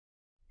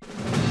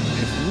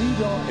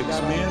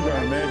expand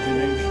our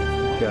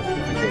imagination.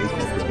 Justification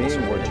for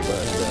being what you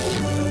are.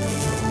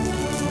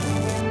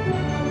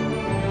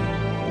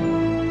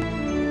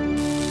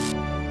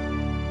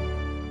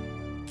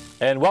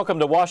 And welcome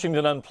to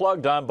Washington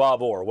Unplugged. I'm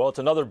Bob Orr. Well, it's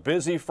another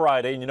busy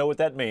Friday, and you know what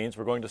that means.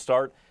 We're going to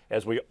start,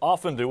 as we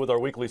often do, with our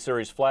weekly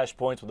series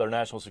Flashpoints with our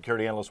national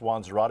security analyst,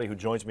 Juan Zarate, who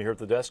joins me here at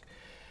the desk.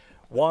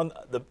 Juan,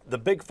 the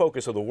big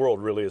focus of the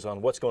world really is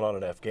on what's going on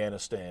in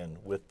Afghanistan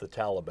with the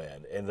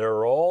Taliban. And there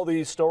are all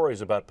these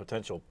stories about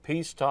potential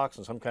peace talks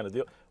and some kind of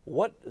deal.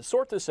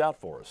 Sort this out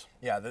for us.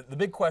 Yeah, the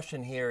big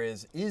question here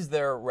is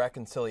there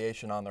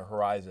reconciliation on the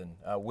horizon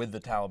with the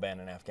Taliban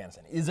in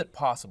Afghanistan? Is it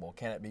possible?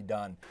 Can it be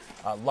done?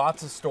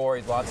 Lots of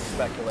stories, lots of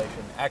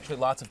speculation, actually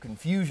lots of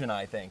confusion,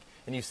 I think.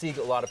 And you see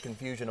a lot of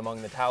confusion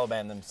among the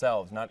Taliban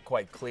themselves, not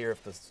quite clear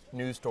if the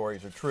news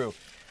stories are true.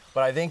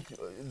 But I think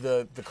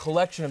the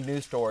collection of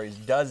news stories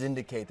does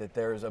indicate that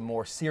there's a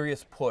more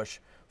serious push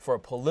for a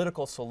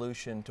political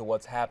solution to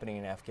what's happening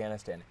in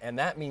Afghanistan. And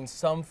that means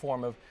some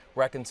form of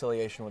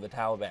reconciliation with the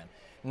Taliban.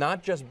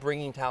 Not just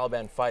bringing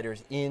Taliban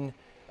fighters in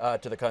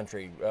to the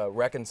country,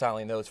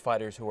 reconciling those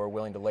fighters who are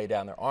willing to lay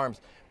down their arms,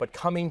 but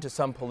coming to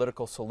some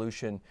political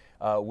solution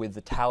with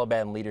the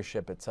Taliban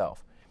leadership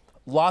itself.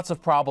 Lots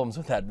of problems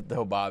with that,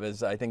 though, Bob,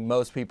 as I think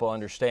most people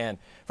understand.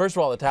 First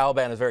of all, the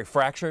Taliban is very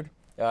fractured.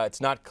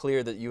 It's not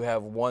clear that you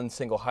have one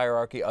single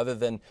hierarchy other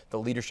than the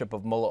leadership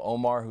of Mullah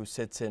Omar, who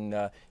sits in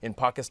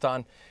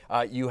Pakistan.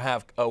 You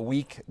have a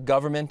weak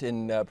government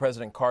in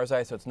President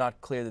Karzai, so it's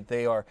not clear that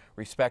they are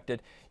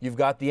respected. You've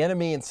got the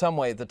enemy in some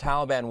way, the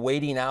Taliban,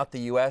 waiting out the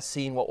U.S.,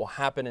 seeing what will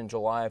happen in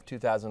July of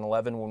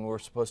 2011 when we're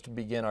supposed to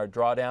begin our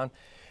drawdown.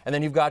 And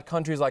then you've got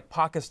countries like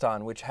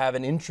Pakistan, which have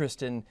an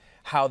interest in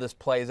how this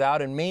plays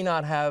out and may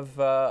not have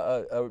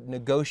a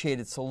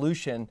negotiated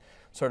solution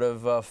sort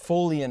of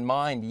fully in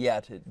mind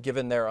yet,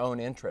 given their own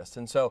interests.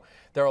 And so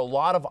there are a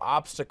lot of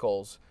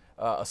obstacles,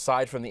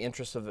 aside from the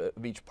interests of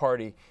each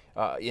party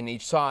in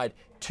each side,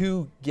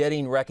 to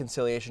getting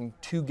reconciliation,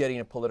 to getting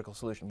a political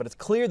solution. But it's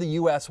clear the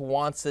U.S.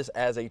 wants this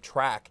as a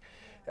track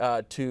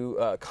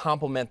to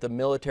complement the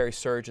military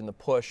surge and the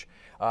push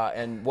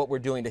and what we're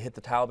doing to hit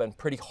the Taliban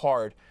pretty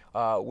hard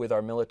with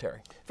our military.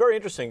 Very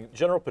interesting.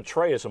 General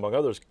Petraeus, among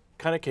others,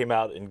 kind of came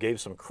out and gave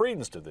some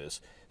credence to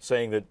this,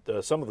 saying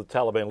that some of the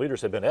Taliban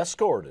leaders had been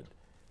escorted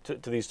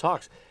to these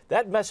talks.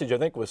 That message, I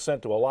think, was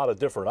sent to a lot of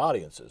different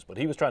audiences, but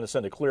he was trying to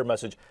send a clear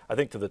message, I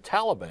think, to the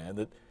Taliban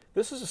that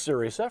this is a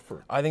serious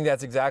effort. I think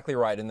that's exactly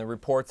right. And the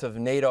reports of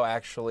NATO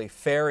actually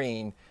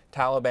ferrying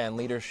Taliban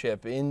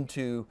leadership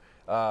into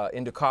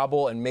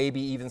Kabul and maybe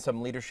even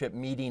some leadership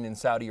meeting in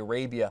Saudi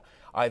Arabia,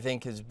 I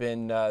think has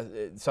been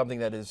something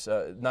that is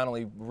not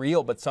only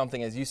real, but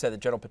something, as you said, that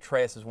General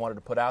Petraeus has wanted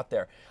to put out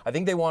there. I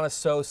think they want to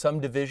sow some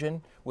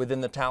division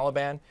within the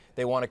Taliban.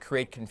 They want to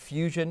create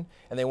confusion,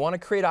 and they want to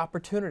create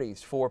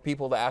opportunities for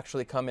people to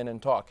actually come in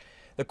and talk.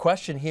 The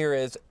question here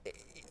is,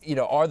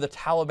 are the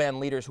Taliban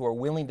leaders who are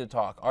willing to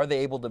talk, are they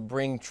able to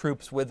bring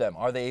troops with them?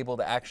 Are they able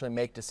to actually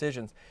make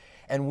decisions?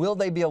 And will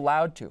they be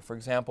allowed to? For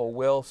example,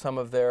 will some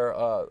of their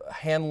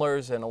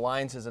handlers and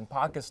alliances in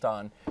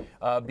Pakistan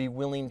be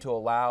willing to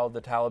allow the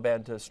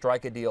Taliban to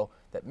strike a deal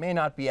that may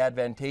not be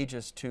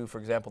advantageous to, for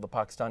example, the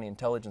Pakistani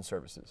intelligence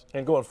services?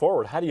 And going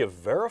forward, how do you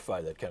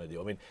verify that kind of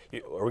deal? I mean,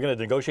 are we going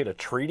to negotiate a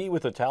treaty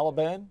with the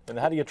Taliban? And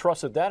how do you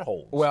trust that that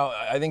holds? Well,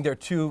 I think there are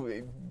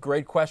two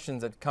great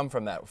questions that come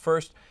from that.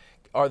 First,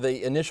 are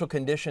the initial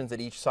conditions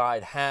that each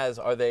side has,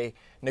 are they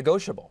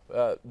negotiable?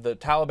 The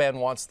Taliban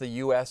wants the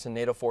U.S. and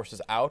NATO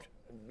forces out,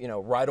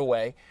 right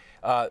away.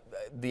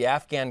 The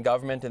Afghan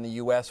government and the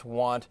U.S.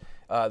 want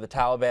the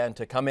Taliban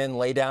to come in,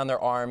 lay down their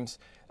arms,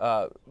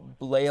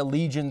 lay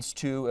allegiance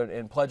to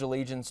and pledge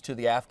allegiance to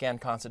the Afghan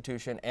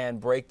constitution and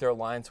break their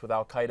alliance with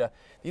al-Qaeda.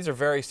 These are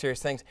very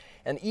serious things.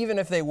 And even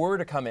if they were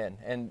to come in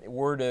and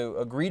were to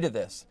agree to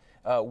this,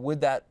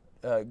 would that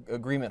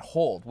agreement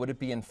hold? Would it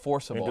be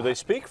enforceable? And do they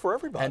speak for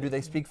everybody? And do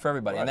they speak for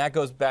everybody? Right. And that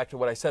goes back to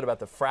what I said about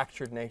the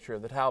fractured nature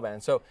of the Taliban.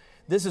 And so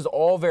this is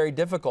all very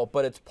difficult,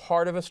 but it's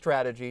part of a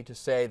strategy to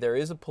say there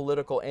is a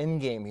political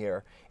endgame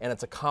here, and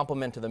it's a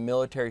complement to the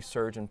military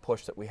surge and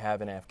push that we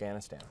have in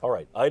Afghanistan. All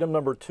right, item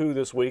number 2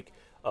 this week,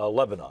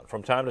 Lebanon.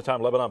 From time to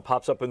time, Lebanon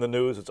pops up in the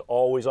news. It's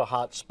always a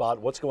hot spot.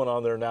 What's going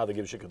on there now that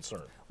gives you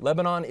concern?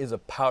 Lebanon is a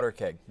powder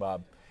keg,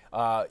 Bob.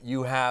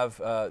 You have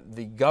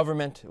the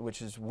government,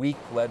 which is weak,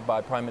 led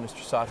by Prime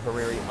Minister Saad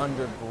Hariri,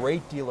 under a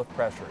great deal of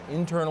pressure,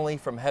 internally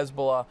from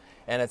Hezbollah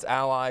and its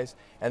allies,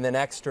 and then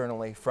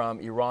externally from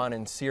Iran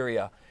and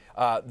Syria.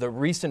 The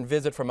recent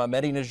visit from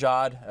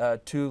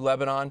Ahmadinejad to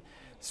Lebanon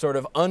sort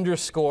of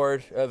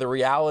underscored the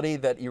reality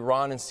that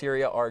Iran and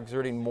Syria are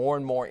exerting more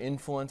and more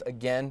influence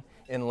again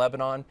in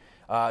Lebanon,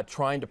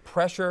 trying to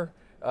pressure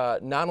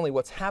not only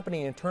what's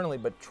happening internally,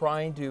 but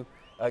trying to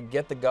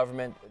get the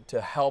government to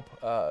help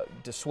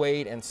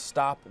dissuade and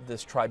stop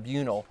this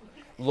tribunal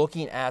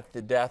looking at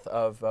the death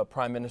of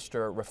Prime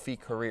Minister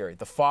Rafik Hariri,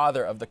 the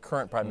father of the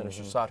current Prime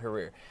Minister, Saad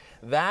Hariri.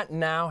 That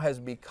now has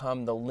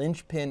become the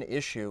linchpin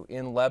issue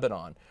in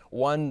Lebanon,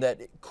 one that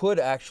could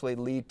actually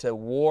lead to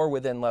war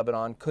within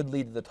Lebanon, could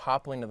lead to the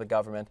toppling of the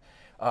government,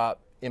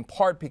 in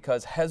part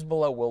because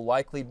Hezbollah will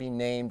likely be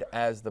named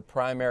as the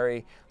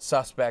primary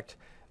suspect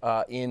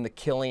in the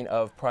killing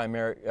of Prime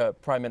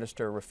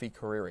Minister Rafik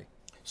Hariri.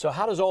 So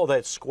how does all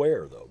that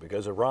square, though?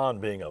 Because Iran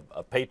being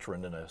a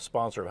patron and a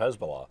sponsor of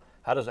Hezbollah,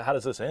 how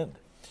does this end?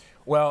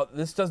 Well,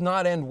 this does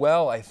not end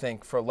well, I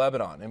think, for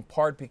Lebanon, in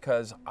part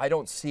because I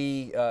don't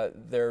see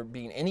there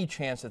being any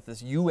chance that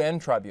this UN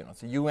tribunal,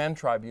 it's a UN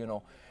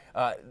tribunal,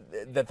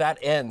 that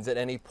ends at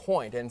any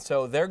point. And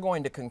so they're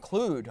going to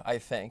conclude, I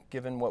think,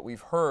 given what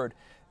we've heard,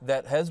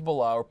 that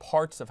Hezbollah or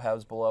parts of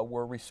Hezbollah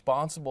were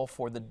responsible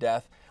for the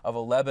death of a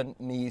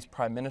Lebanese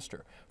prime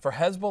minister. For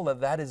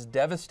Hezbollah, that is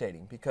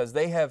devastating because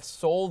they have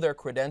sold their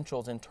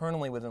credentials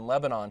internally within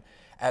Lebanon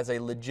as a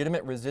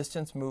legitimate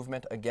resistance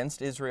movement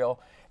against Israel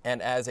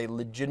and as a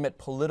legitimate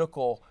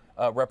political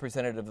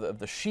representative of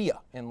the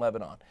Shia in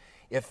Lebanon.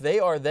 If they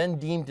are then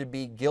deemed to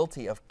be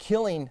guilty of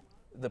killing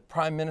the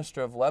prime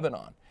minister of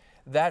Lebanon,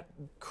 that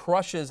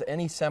crushes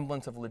any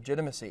semblance of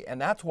legitimacy. And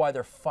that's why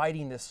they're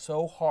fighting this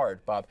so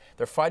hard, Bob.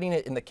 They're fighting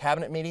it in the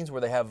cabinet meetings where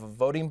they have a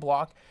voting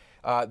bloc.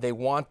 They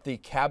want the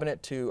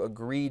cabinet to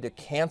agree to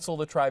cancel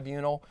the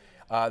tribunal.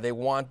 They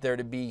want there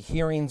to be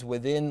hearings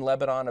within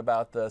Lebanon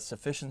about the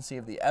sufficiency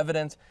of the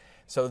evidence.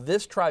 So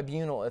this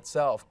tribunal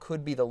itself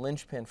could be the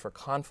linchpin for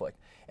conflict.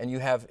 And you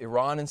have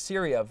Iran and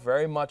Syria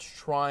very much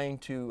trying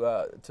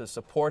to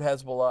support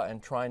Hezbollah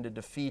and trying to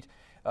defeat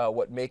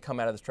what may come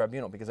out of this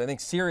tribunal. Because I think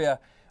Syria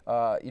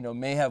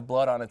may have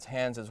blood on its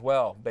hands as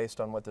well,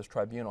 based on what this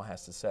tribunal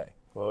has to say.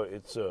 Well,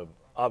 it's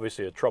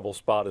obviously a troubled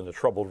spot in a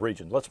troubled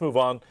region. Let's move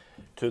on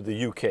to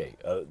the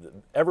UK.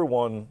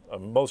 Everyone,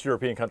 most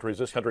European countries,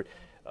 this country,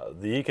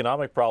 the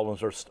economic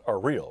problems are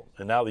real.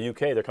 And now the UK,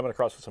 they're coming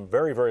across with some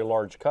very, very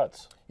large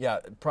cuts. Yeah,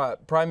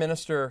 Prime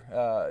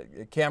Minister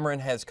Cameron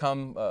has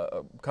come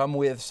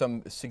with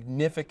some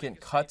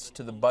significant cuts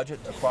to the budget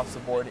across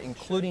the board,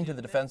 including to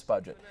the defense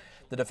budget.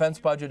 The defense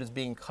budget is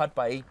being cut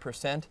by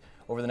 8%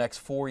 over the next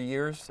 4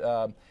 years,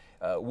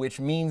 which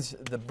means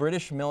the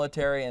British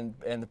military and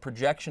the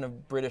projection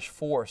of British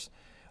force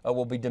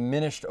will be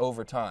diminished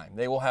over time.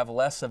 They will have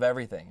less of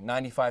everything,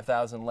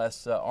 95,000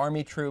 less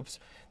Army troops.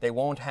 They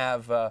won't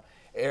have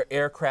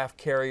aircraft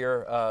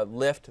carrier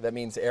lift. That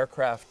means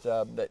aircraft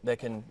that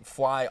can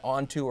fly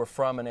onto or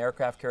from an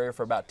aircraft carrier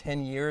for about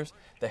 10 years.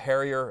 The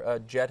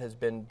Harrier jet has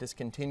been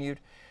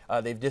discontinued.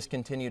 They've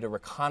discontinued a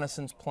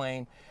reconnaissance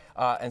plane.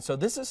 And so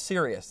this is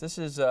serious. This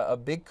is a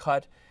big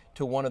cut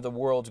to one of the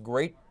world's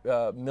great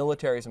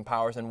militaries and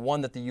powers, and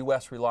one that the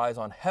U.S. relies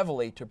on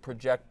heavily to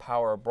project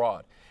power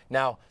abroad.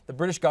 Now, the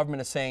British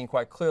government is saying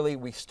quite clearly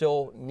we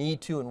still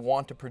need to and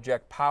want to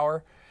project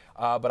power,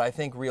 but I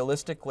think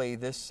realistically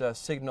this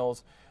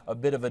signals a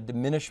bit of a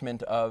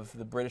diminishment of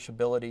the British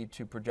ability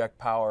to project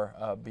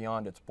power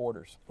beyond its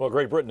borders. Well,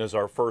 Great Britain is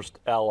our first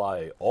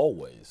ally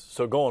always.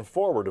 So going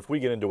forward, if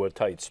we get into a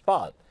tight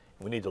spot,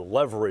 we need to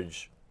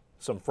leverage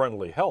some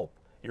friendly help.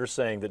 You're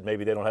saying that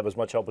maybe they don't have as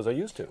much help as they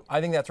used to.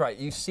 I think that's right.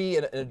 You see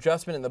an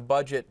adjustment in the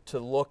budget to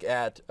look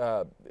at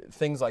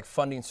things like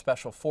funding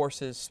special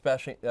forces,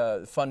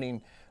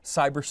 funding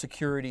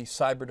cybersecurity,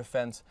 cyber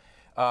defense.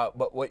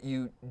 But what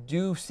you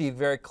do see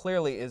very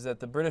clearly is that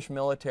the British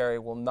military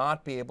will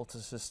not be able to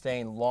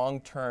sustain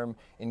long-term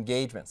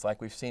engagements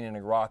like we've seen in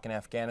Iraq and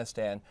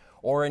Afghanistan,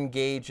 or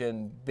engage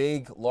in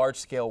big,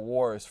 large-scale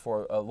wars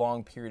for a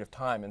long period of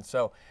time. And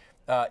so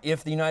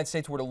if the United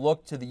States were to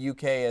look to the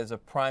UK as a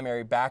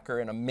primary backer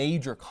in a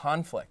major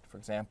conflict, for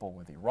example,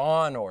 with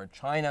Iran or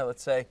China,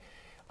 let's say,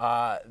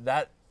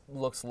 that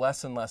looks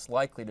less and less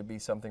likely to be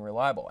something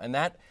reliable. And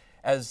that,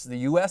 as the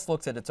U.S.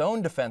 looks at its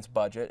own defense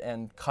budget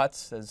and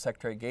cuts, as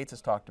Secretary Gates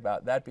has talked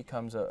about, that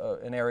becomes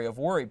an area of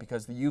worry,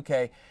 because the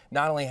UK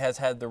not only has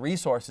had the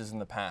resources in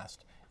the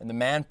past and the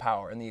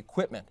manpower and the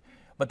equipment,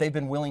 but they've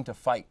been willing to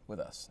fight with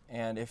us.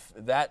 And if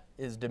that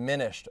is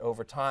diminished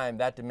over time,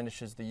 that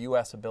diminishes the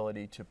U.S.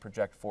 ability to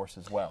project force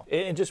as well.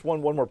 And just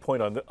one more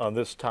point on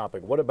this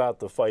topic. What about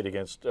the fight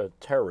against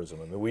terrorism?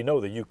 I mean, we know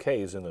the UK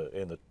is in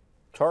the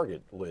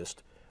target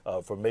list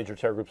for major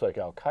terror groups like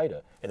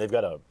Al-Qaeda, and they've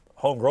got a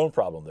homegrown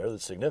problem there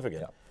that's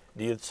significant. Yeah.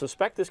 Do you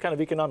suspect this kind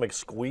of economic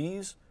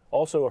squeeze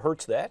also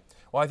hurts that?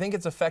 Well, I think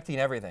it's affecting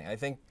everything. I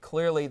think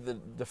clearly the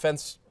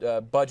defense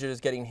budget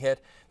is getting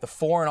hit. The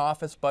Foreign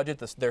Office budget,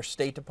 their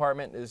State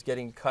Department, is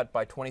getting cut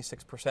by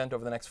 26%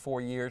 over the next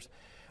 4 years.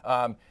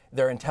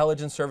 Their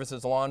intelligence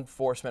services, law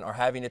enforcement, are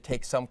having to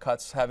take some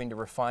cuts, having to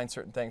refine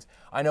certain things.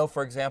 I know,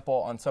 for example,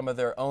 on some of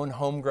their own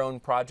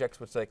homegrown projects,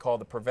 which they call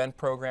the PREVENT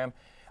program,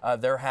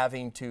 they're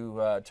having to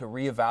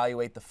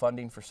reevaluate the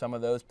funding for some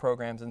of those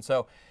programs. And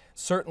so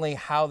certainly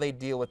how they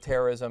deal with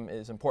terrorism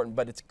is important,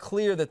 but it's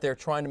clear that they're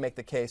trying to make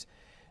the case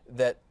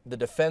that the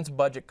defense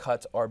budget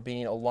cuts are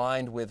being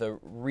aligned with a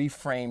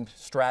reframed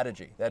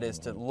strategy. That is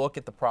to look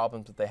at the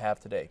problems that they have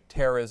today: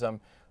 terrorism,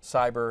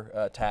 cyber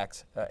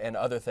attacks, and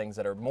other things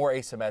that are more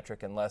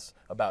asymmetric and less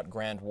about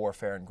grand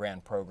warfare and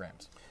grand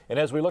programs. And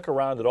as we look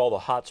around at all the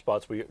hot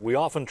spots, we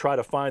often try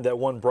to find that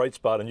one bright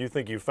spot, and you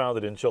think you found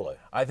it in Chile.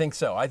 I think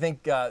so. I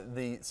think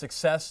the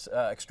success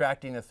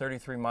extracting the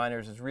 33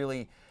 miners is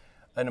really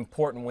an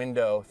important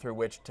window through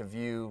which to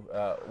view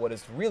what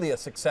is really a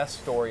success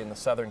story in the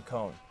Southern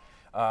Cone.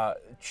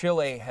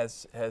 Chile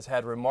has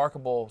had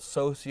remarkable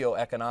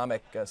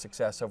socioeconomic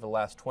success over the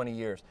last 20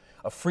 years.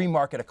 A free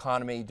market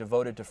economy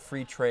devoted to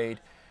free trade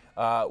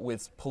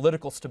with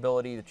political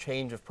stability, the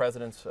change of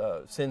presidents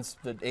since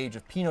the age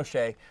of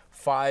Pinochet,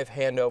 5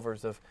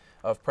 handovers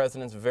of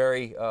presidents,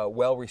 very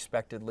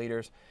well-respected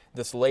leaders.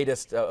 This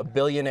latest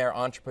billionaire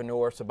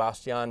entrepreneur,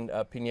 Sebastián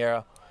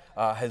Piñera,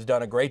 has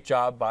done a great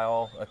job by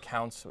all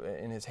accounts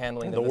in his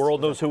handling. The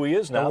world knows who he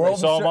is now. The world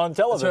they saw him on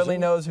television. Certainly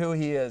knows who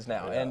he is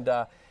now.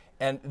 Yeah.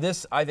 And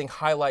this, I think,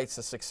 highlights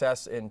the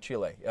success in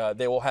Chile.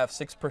 They will have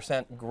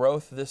 6%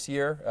 growth this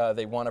year.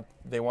 They want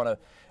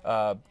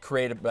to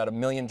create about 1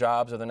 million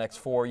jobs over the next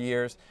 4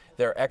 years.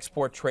 Their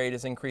export trade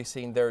is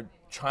increasing. They're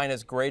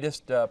China's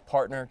greatest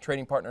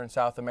trading partner in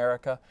South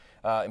America,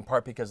 in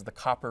part because of the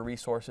copper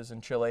resources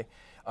in Chile.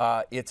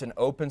 It's an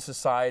open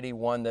society,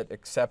 one that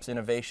accepts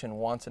innovation,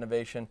 wants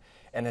innovation,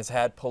 and has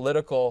had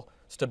political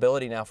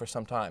stability now for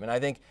some time. And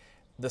I think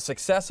the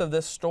success of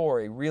this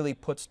story really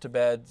puts to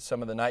bed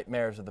some of the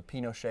nightmares of the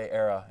Pinochet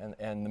era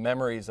and the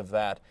memories of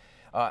that.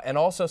 And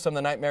also some of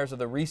the nightmares of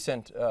the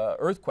recent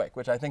earthquake,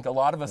 which I think a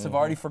lot of us have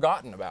already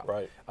forgotten about,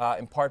 right.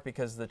 In part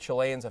because the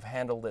Chileans have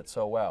handled it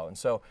so well. And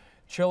so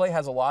Chile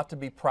has a lot to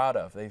be proud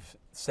of. They've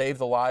saved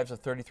the lives of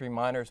 33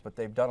 miners, but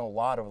they've done a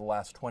lot over the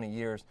last 20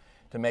 years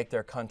to make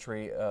their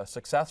country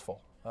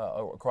successful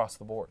across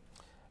the board.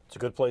 It's a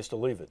good place to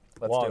leave it.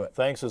 Let's Juan, do it.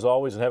 Thanks as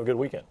always, and have a good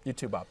weekend. You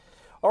too, Bob.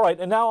 All right,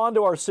 and now on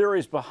to our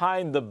series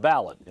Behind the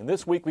Ballot. And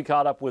this week we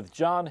caught up with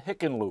John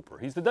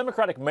Hickenlooper. He's the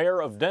Democratic mayor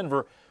of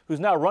Denver, who's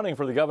now running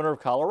for the governor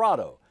of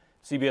Colorado.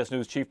 CBS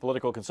News chief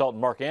political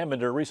consultant Mark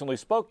Ambinder recently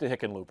spoke to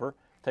Hickenlooper.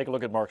 Take a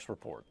look at Mark's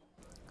report.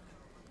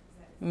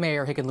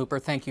 Mayor Hickenlooper,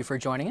 thank you for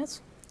joining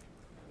us.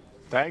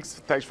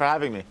 Thanks for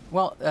having me.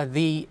 Well,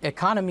 the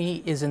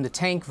economy is in the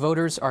tank.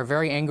 Voters are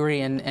very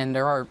angry, and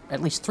there are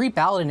at least 3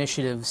 ballot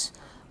initiatives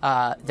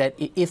that,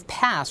 if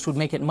passed, would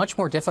make it much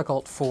more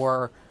difficult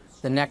for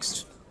the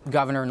next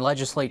governor and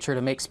legislature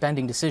to make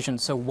spending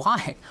decisions. So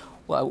why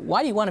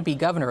do you want to be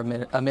governor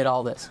amid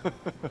all this?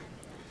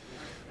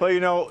 Well, you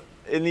know,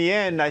 in the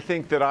end, I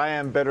think that I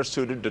am better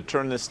suited to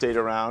turn this state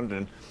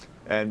around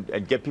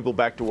and get people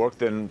back to work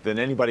than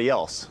anybody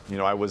else. You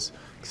know,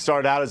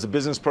 started out as a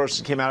business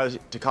person, came out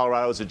to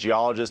Colorado as a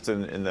geologist,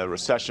 and in the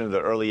recession of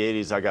the early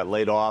 80s, I got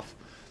laid off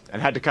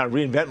and had to kind of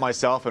reinvent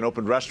myself and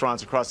opened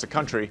restaurants across the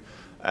country.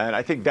 And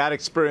I think that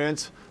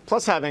experience,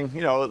 plus having,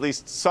 you know, at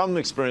least some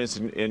experience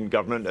in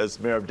government as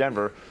mayor of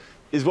Denver,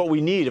 is what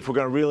we need if we're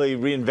going to really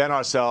reinvent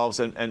ourselves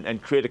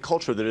and create a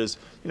culture that is,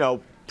 you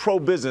know,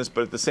 pro-business,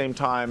 but at the same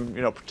time,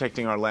 you know,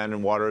 protecting our land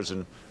and waters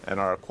and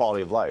our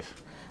quality of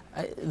life.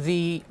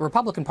 The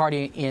Republican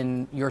Party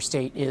in your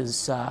state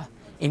is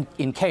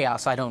in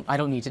chaos. I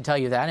don't need to tell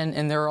you that.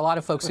 And there are a lot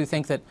of folks who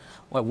think that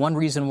one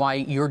reason why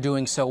you're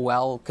doing so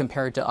well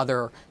compared to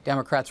other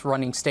Democrats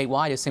running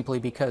statewide is simply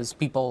because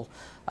people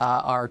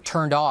are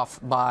turned off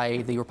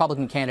by the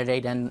Republican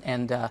candidate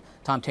and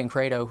Tom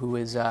Tancredo, who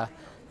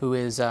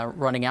is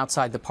running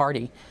outside the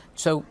party.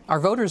 So are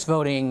voters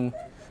voting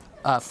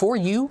for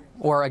you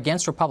or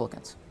against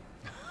Republicans?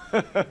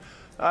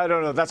 I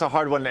don't know. That's a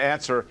hard one to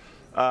answer.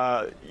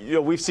 You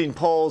know, we've seen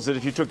polls that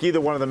if you took either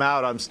one of them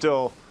out, I'm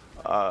still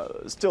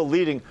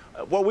leading.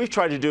 What we've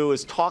tried to do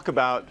is talk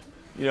about,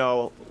 you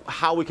know,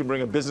 how we can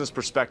bring a business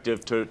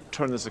perspective to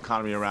turn this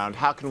economy around.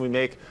 How can we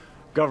make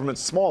government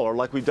smaller,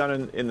 like we've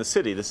done in the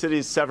city? The city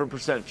is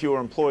 7% fewer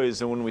employees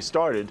than when we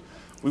started.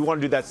 We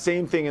want to do that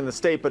same thing in the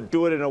state, but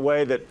do it in a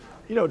way that,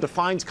 you know,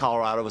 defines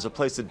Colorado as a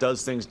place that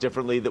does things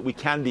differently, that we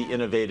can be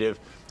innovative,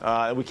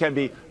 and we can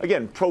be,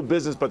 again,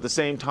 pro-business, but at the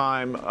same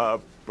time,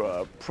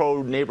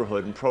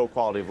 pro-neighborhood and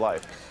pro-quality of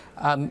life.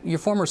 Your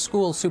former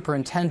school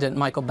superintendent,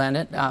 Michael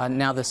Bennett,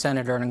 now the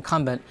senator and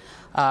incumbent,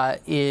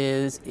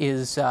 is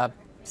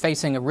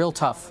facing a real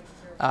tough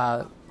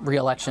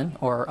re-election,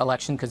 or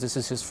election, because this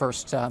is his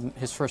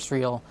first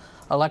real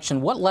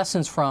election. What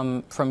lessons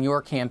from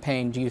your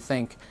campaign do you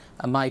think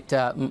might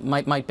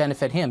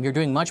benefit him? You're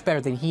doing much better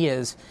than he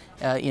is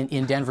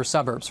in Denver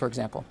suburbs, for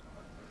example.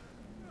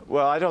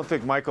 Well, I don't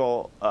think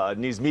Michael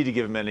needs me to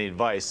give him any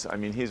advice. I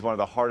mean, he's one of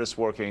the hardest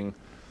working,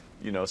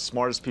 you know,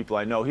 smartest people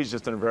I know. He's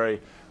just in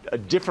a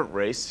different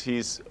race.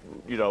 He's,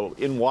 you know,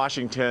 in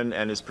Washington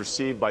and is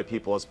perceived by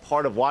people as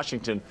part of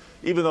Washington,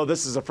 even though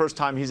this is the first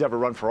time he's ever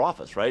run for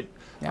office, right?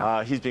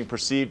 Yeah. He's being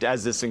perceived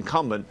as this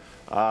incumbent.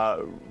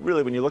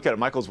 Really, when you look at it,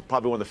 Michael's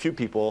probably one of the few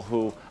people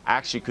who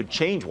actually could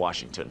change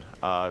Washington.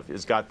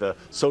 He's got the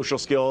social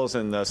skills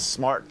and the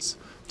smarts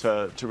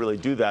to really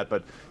do that.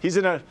 But he's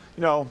in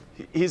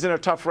a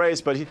tough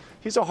race, but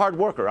he's a hard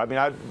worker. I mean,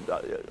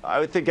 I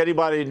would think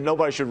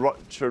nobody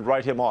should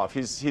write him off.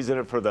 He's in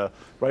it for go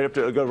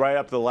right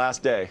up to the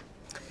last day.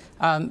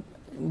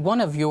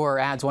 one of your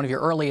ads, one of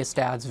your earliest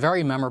ads,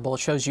 very memorable,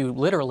 shows you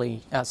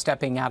literally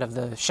stepping out of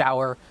the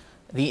shower,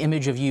 the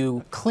image of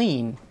you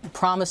clean. You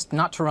promised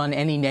not to run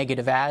any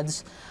negative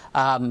ads,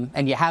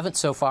 and you haven't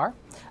so far.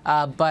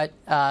 But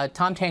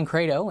Tom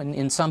Tancredo,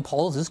 in some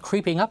polls, is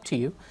creeping up to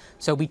you.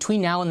 So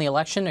between now and the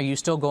election, are you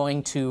still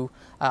going to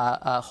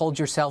hold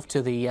yourself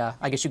to the,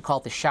 I guess you'd call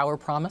it the shower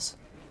promise?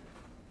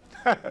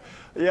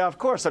 Yeah, of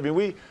course. I mean,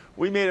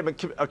 we made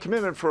a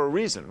commitment for a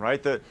reason,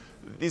 right?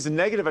 These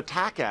negative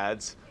attack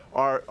ads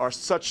are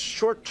such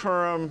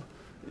short-term.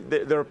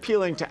 They're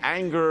appealing to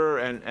anger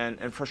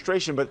and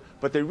frustration,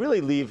 but they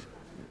really leave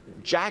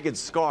jagged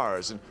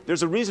scars. And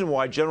there's a reason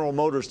why General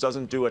Motors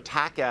doesn't do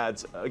attack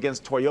ads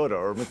against Toyota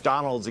or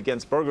McDonald's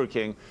against Burger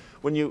King.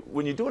 When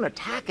you do an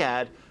attack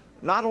ad,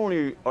 not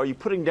only are you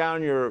putting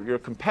down your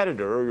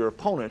competitor or your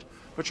opponent,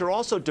 but you're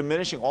also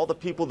diminishing all the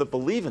people that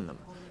believe in them.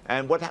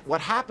 And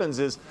what happens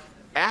is,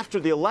 after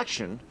the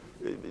election,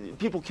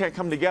 people can't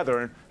come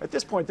together. And at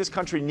this point, this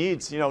country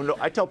needs,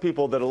 I tell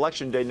people that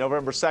Election Day,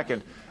 November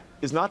 2nd,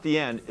 is not the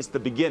end, it's the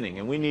beginning.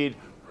 And we need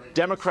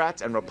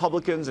Democrats and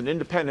Republicans and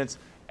independents.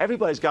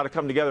 Everybody's got to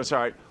come together and say,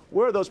 all right,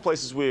 where are those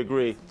places we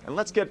agree? And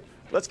let's get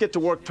to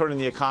work turning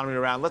the economy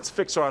around. Let's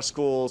fix our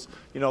schools.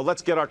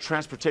 Let's get our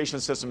transportation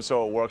system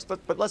so it works.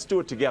 But let's do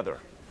it together.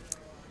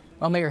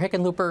 Well, Mayor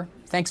Hickenlooper,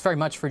 thanks very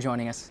much for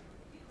joining us.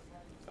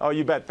 Oh,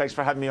 you bet. Thanks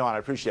for having me on. I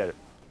appreciate it.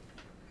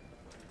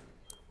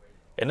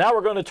 And now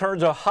we're going to turn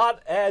to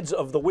hot ads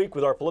of the week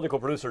with our political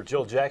producer,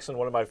 Jill Jackson,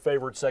 one of my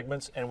favorite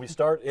segments. And we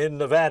start in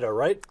Nevada,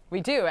 right?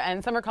 We do.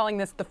 And some are calling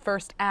this the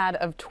first ad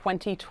of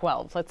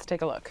 2012. Let's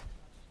take a look.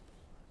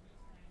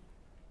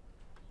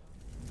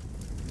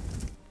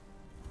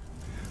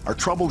 Our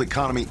troubled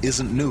economy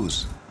isn't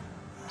news.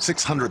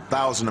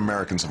 600,000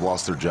 Americans have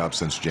lost their jobs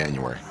since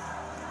January.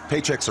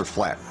 Paychecks are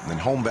flat, and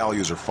home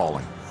values are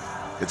falling.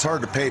 It's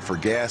hard to pay for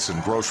gas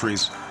and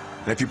groceries,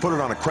 and if you put it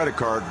on a credit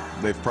card,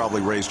 they've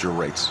probably raised your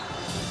rates.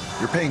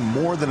 You're paying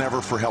more than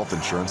ever for health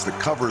insurance that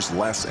covers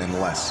less and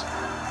less.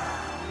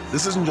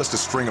 This isn't just a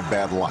string of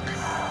bad luck.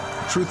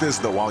 The truth is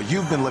that while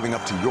you've been living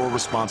up to your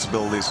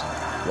responsibilities,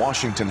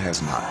 Washington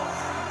has not.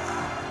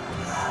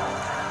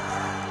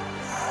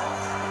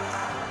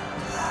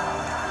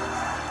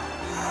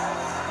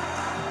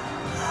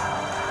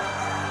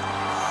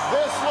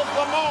 This was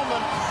the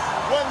moment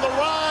when the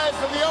rise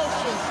of the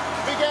oceans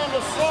began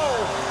to slow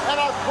and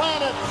our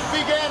planet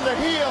began to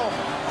heal.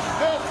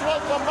 This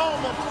was the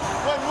moment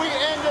when we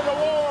ended a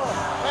war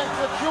and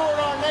secured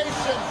our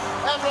nation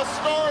and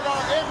restored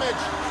our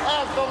image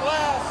as the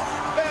last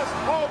best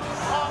hope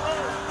on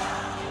earth.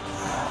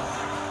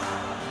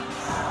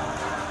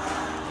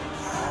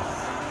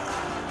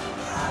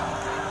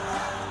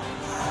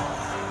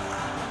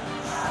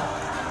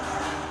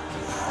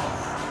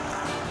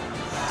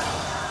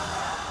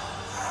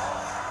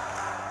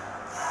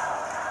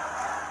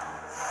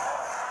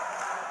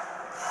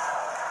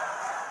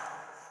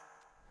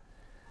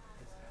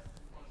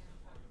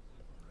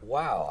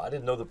 Wow, I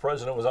didn't know the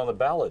president was on the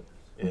ballot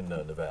in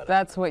Nevada.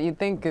 That's what you'd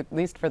think, at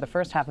least for the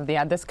first half of the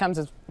ad. This comes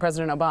as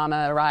President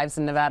Obama arrives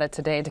in Nevada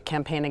today to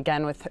campaign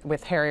again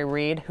with Harry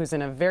Reid, who's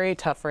in a very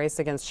tough race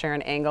against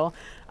Sharon Angle.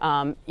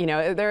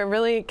 They're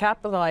really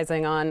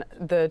capitalizing on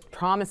the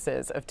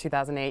promises of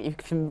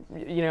 2008.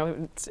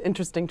 It's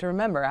interesting to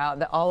remember how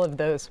all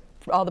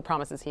the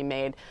promises he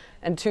made,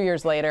 and 2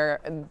 years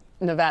later,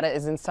 Nevada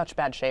is in such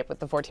bad shape with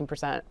the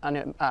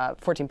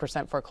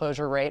 14%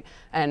 foreclosure rate,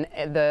 and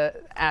the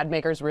ad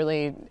makers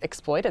really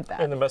exploited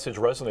that. And the message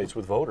resonates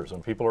with voters.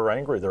 When people are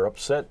angry, they're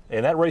upset.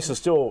 And that race is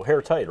still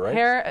hair tight, right?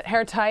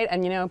 Hair tight,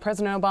 and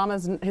President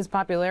Obama's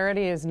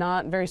popularity is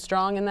not very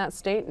strong in that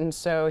state, and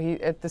so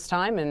at this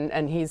time,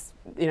 and he's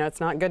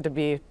it's not good to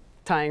be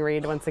tying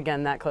Reid once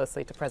again that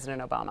closely to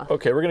President Obama.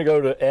 Okay, we're going to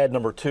go to ad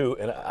number 2,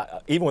 and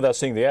even without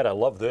seeing the ad, I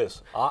love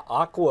this.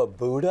 Aqua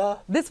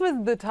Buddha? This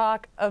was the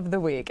talk of the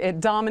week.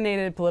 It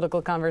dominated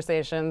political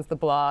conversations, the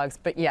blogs,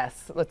 but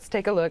yes, let's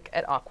take a look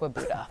at Aqua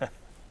Buddha.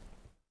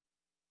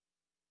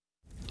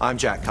 I'm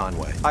Jack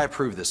Conway. I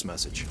approve this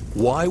message.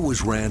 Why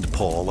was Rand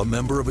Paul a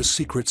member of a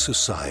secret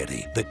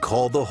society that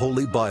called the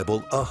Holy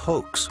Bible a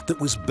hoax that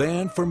was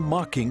banned for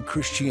mocking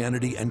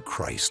Christianity and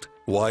Christ?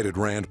 Why did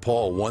Rand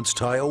Paul once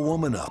tie a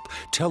woman up,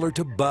 tell her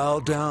to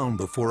bow down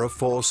before a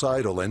false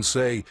idol, and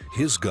say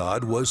his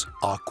god was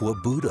Aqua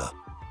Buddha?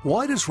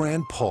 Why does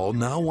Rand Paul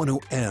now want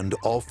to end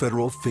all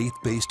federal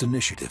faith-based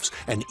initiatives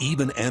and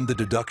even end the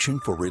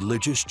deduction for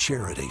religious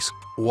charities?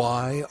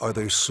 Why are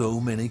there so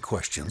many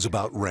questions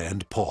about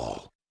Rand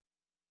Paul?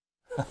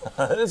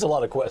 There's a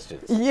lot of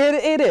questions. Yeah,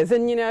 it is.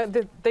 And,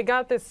 they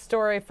got this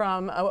story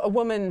from a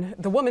woman,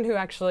 the woman who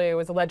actually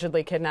was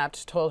allegedly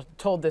kidnapped,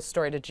 told this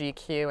story to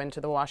GQ and to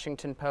the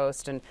Washington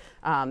Post. And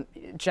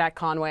Jack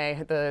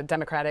Conway, the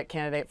Democratic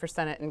candidate for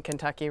Senate in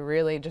Kentucky,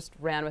 really just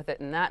ran with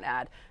it in that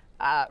ad.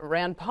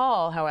 Rand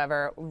Paul,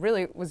 however,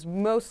 really was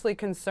mostly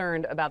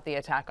concerned about the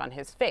attack on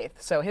his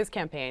faith. So his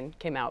campaign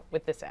came out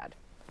with this ad.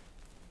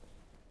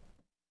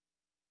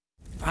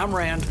 I'm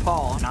Rand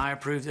Paul, and I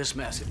approve this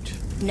message.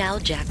 Now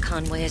Jack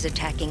Conway is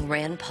attacking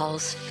Rand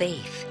Paul's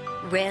faith.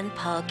 Rand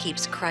Paul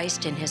keeps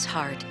Christ in his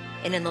heart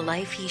and in the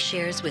life he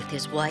shares with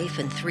his wife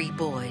and 3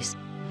 boys.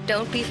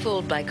 Don't be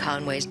fooled by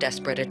Conway's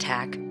desperate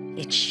attack.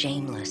 It's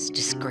shameless,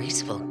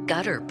 disgraceful,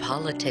 gutter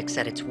politics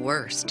at its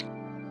worst.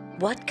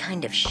 What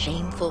kind of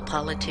shameful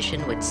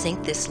politician would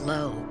sink this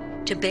low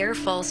to bear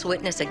false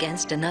witness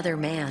against another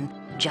man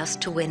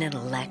just to win an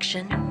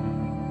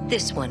election?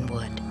 This one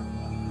would.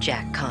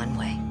 Jack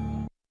Conway.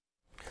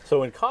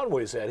 So in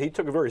Conway's ad, he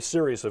took a very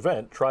serious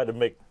event, tried to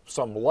make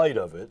some light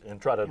of it,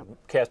 and try to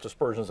cast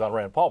aspersions on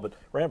Rand Paul. But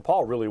Rand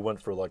Paul really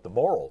went for like the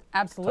moral.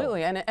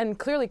 Absolutely, and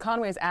clearly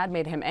Conway's ad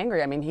made him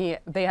angry. I mean,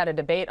 they had a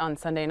debate on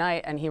Sunday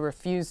night, and he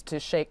refused to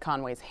shake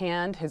Conway's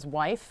hand. His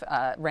wife,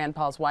 Rand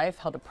Paul's wife,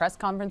 held a press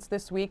conference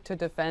this week to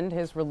defend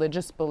his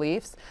religious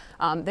beliefs.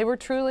 They were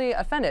truly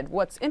offended.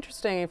 What's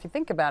interesting, if you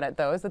think about it,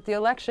 though, is that the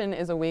election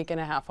is a week and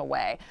a half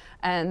away,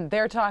 and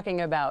they're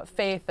talking about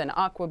faith and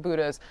aqua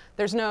Buddhas.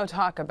 There's no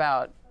talk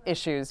about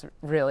issues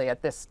really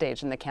at this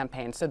stage in the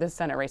campaign. So this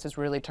Senate race is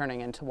really turning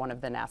into one of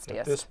the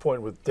nastiest. At this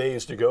point, with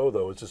days to go,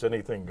 though, it's just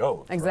anything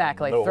goes.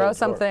 Exactly. Right? No Throw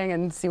something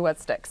and see what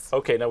sticks.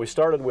 Okay, now we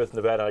started with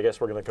Nevada. I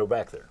guess we're going to go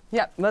back there.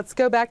 Yeah, let's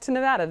go back to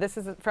Nevada. This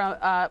is from,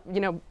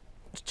 you know,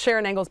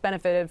 Sharon Engle's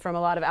benefited from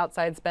a lot of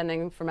outside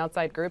spending from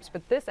outside groups,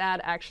 but this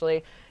ad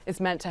actually is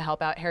meant to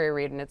help out Harry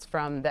Reid, and it's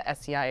from the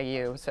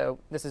SEIU. So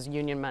this is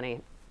union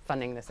money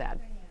funding this ad.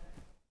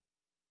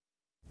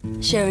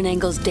 Sharon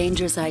Engle's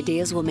dangerous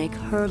ideas will make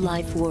her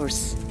life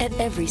worse at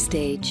every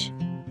stage.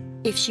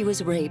 If she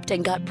was raped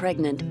and got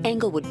pregnant,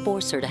 Engle would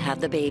force her to have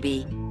the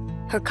baby.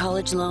 Her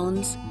college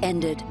loans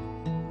ended.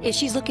 If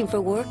she's looking for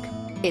work,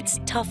 it's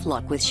tough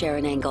luck with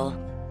Sharon Engle.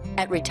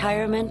 At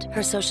retirement,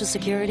 her Social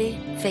Security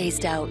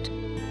phased out.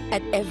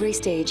 At every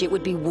stage, it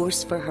would be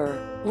worse for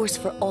her, worse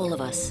for all of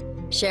us.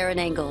 Sharon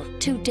Engle,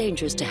 too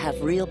dangerous to have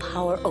real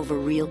power over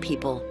real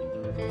people.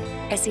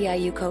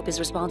 SEIU Cope is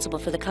responsible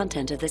for the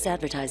content of this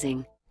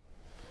advertising.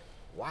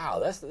 Wow,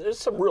 there's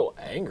some real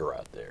anger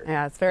out there.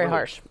 Yeah, it's very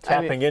harsh.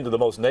 Tapping into the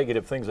most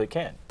negative things they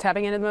can.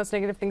 Tapping into the most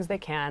negative things they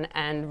can,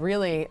 and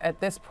really, at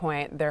this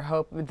point,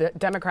 the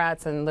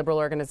Democrats and liberal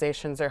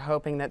organizations are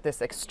hoping that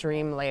this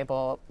extreme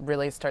label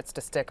really starts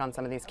to stick on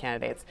some of these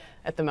candidates.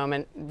 At the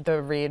moment,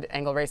 the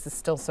Reid-Engel race is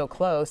still so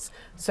close,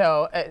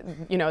 so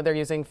you know, they're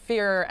using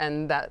fear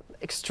and that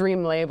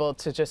extreme label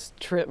to just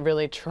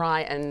really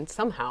try and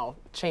somehow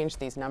change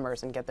these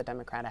numbers and get the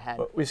Democrat ahead.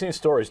 Well, we've seen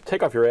stories.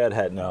 Take off your ad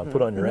hat now and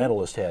put on your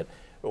analyst hat.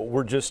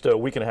 We're just a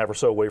week and a half or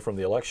so away from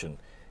the election.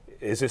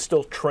 Is it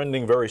still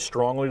trending very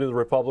strongly to the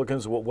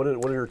Republicans? What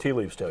did your tea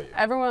leaves tell you?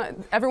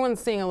 Everyone's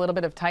seeing a little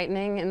bit of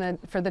tightening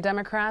for the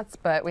Democrats,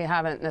 but we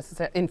haven't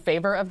necessarily in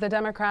favor of the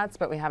Democrats,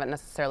 but we haven't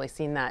necessarily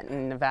seen that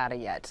in Nevada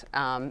yet.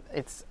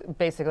 It's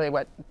basically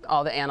what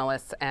all the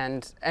analysts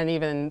and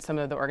even some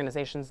of the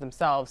organizations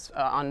themselves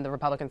on the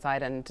Republican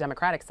side and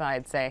Democratic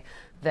side say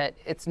that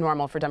it's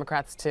normal for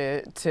Democrats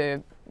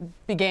to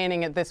be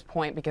gaining at this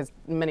point because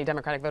many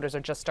Democratic voters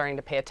are just starting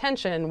to pay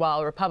attention,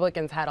 while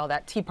Republicans had all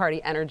that Tea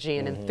Party energy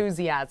and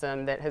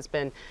enthusiasm that has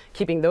been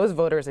keeping those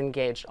voters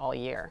engaged all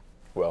year.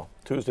 Well,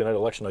 Tuesday night,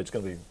 election night, is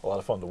going to be a lot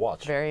of fun to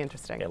watch. Very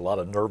interesting. And a lot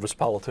of nervous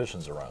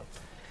politicians around.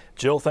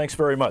 Jill, thanks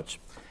very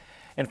much.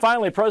 And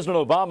finally,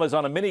 President Obama is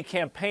on a mini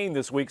campaign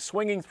this week,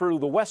 swinging through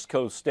the West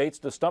Coast states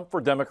to stump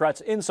for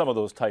Democrats in some of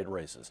those tight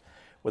races.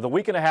 With a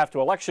week and a half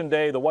to Election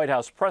Day, the White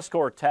House press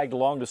corps tagged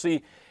along to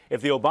see if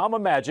the Obama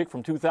magic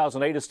from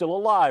 2008 is still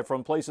alive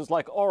from places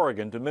like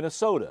Oregon to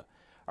Minnesota.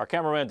 Our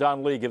cameraman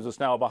Don Lee gives us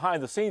now a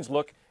behind-the-scenes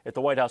look at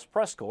the White House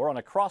press corps on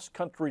a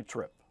cross-country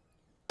trip.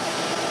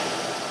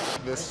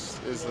 This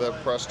is the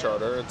press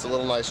charter. It's a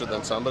little nicer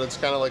than some, but it's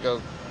kind of like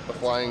a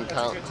flying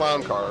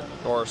clown car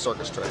or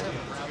circus train.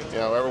 You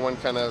know, everyone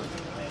kind of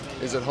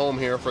is at home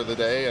here for the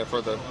day,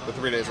 for the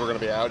 3 days we're going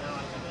to be out.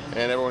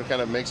 And everyone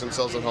kind of makes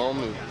themselves at home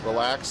and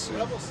relax and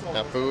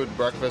have food,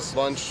 breakfast,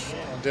 lunch,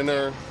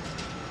 dinner,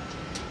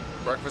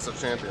 breakfast of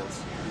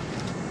champions.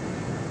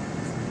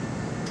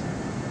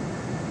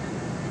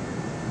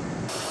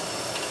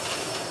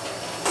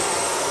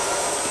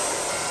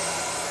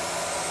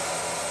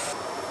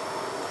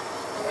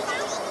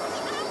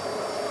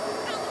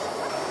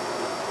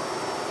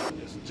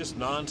 It's just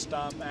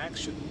non-stop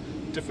action,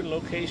 different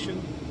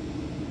location,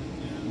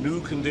 new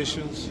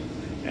conditions.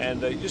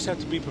 And you just have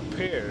to be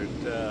prepared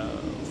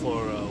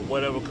for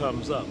whatever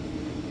comes up.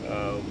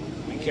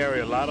 We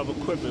carry a lot of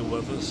equipment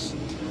with us.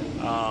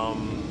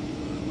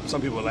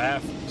 Some people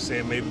laugh,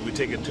 saying maybe we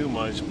take it too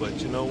much, but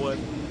you know what?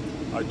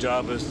 Our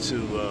job is to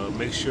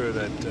make sure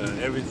that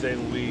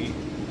everything we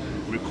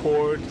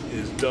record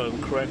is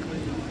done correctly,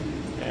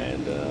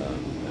 and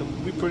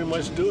we pretty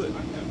much do it.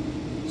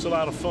 It's a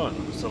lot of fun.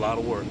 It's a lot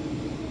of work.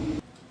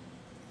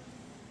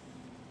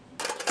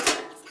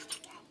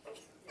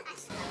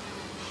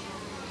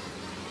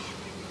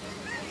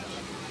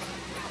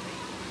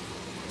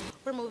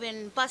 We're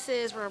moving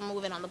buses, we're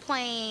moving on the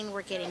plane,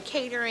 we're getting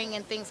catering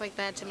and things like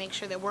that to make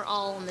sure that we're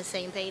all on the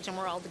same page and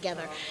we're all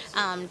together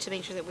to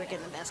make sure that we're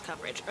getting the best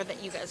coverage, or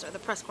that you guys, or the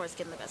press corps, is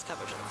getting the best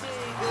coverage of the press.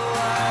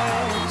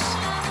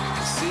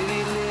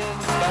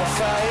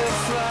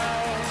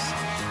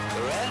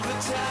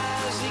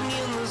 advertising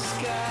in the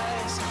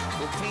skies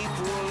for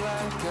people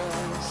like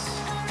us.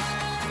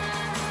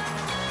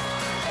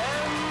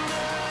 And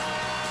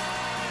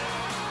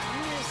I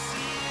miss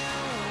you,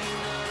 you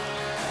know.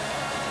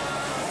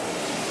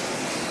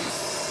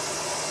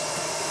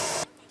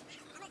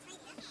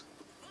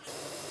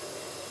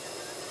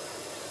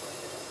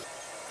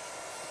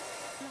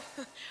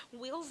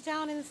 Wheels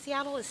down in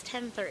Seattle is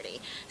 10:30,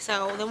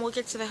 so then we'll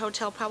get to the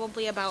hotel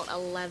probably about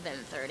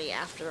 11:30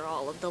 after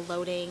all of the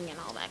loading and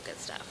all that good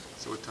stuff.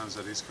 So what time is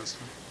that East Coast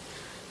time?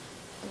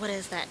 What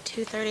is that,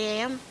 2:30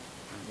 a.m.?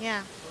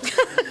 Yeah,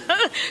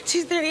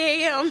 2:30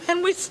 a.m.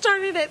 and we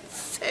started at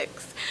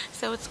 6,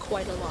 so it's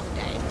quite a long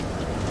day.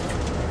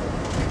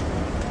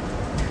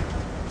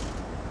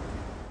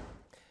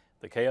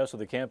 The chaos of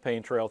the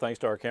campaign trail. Thanks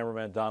to our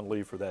cameraman Don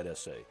Lee for that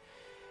essay.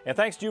 And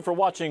thanks to you for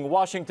watching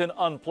Washington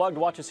Unplugged.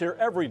 Watch us here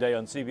every day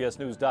on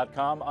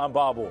CBSNews.com. I'm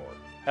Bob Orr.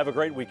 Have a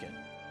great weekend.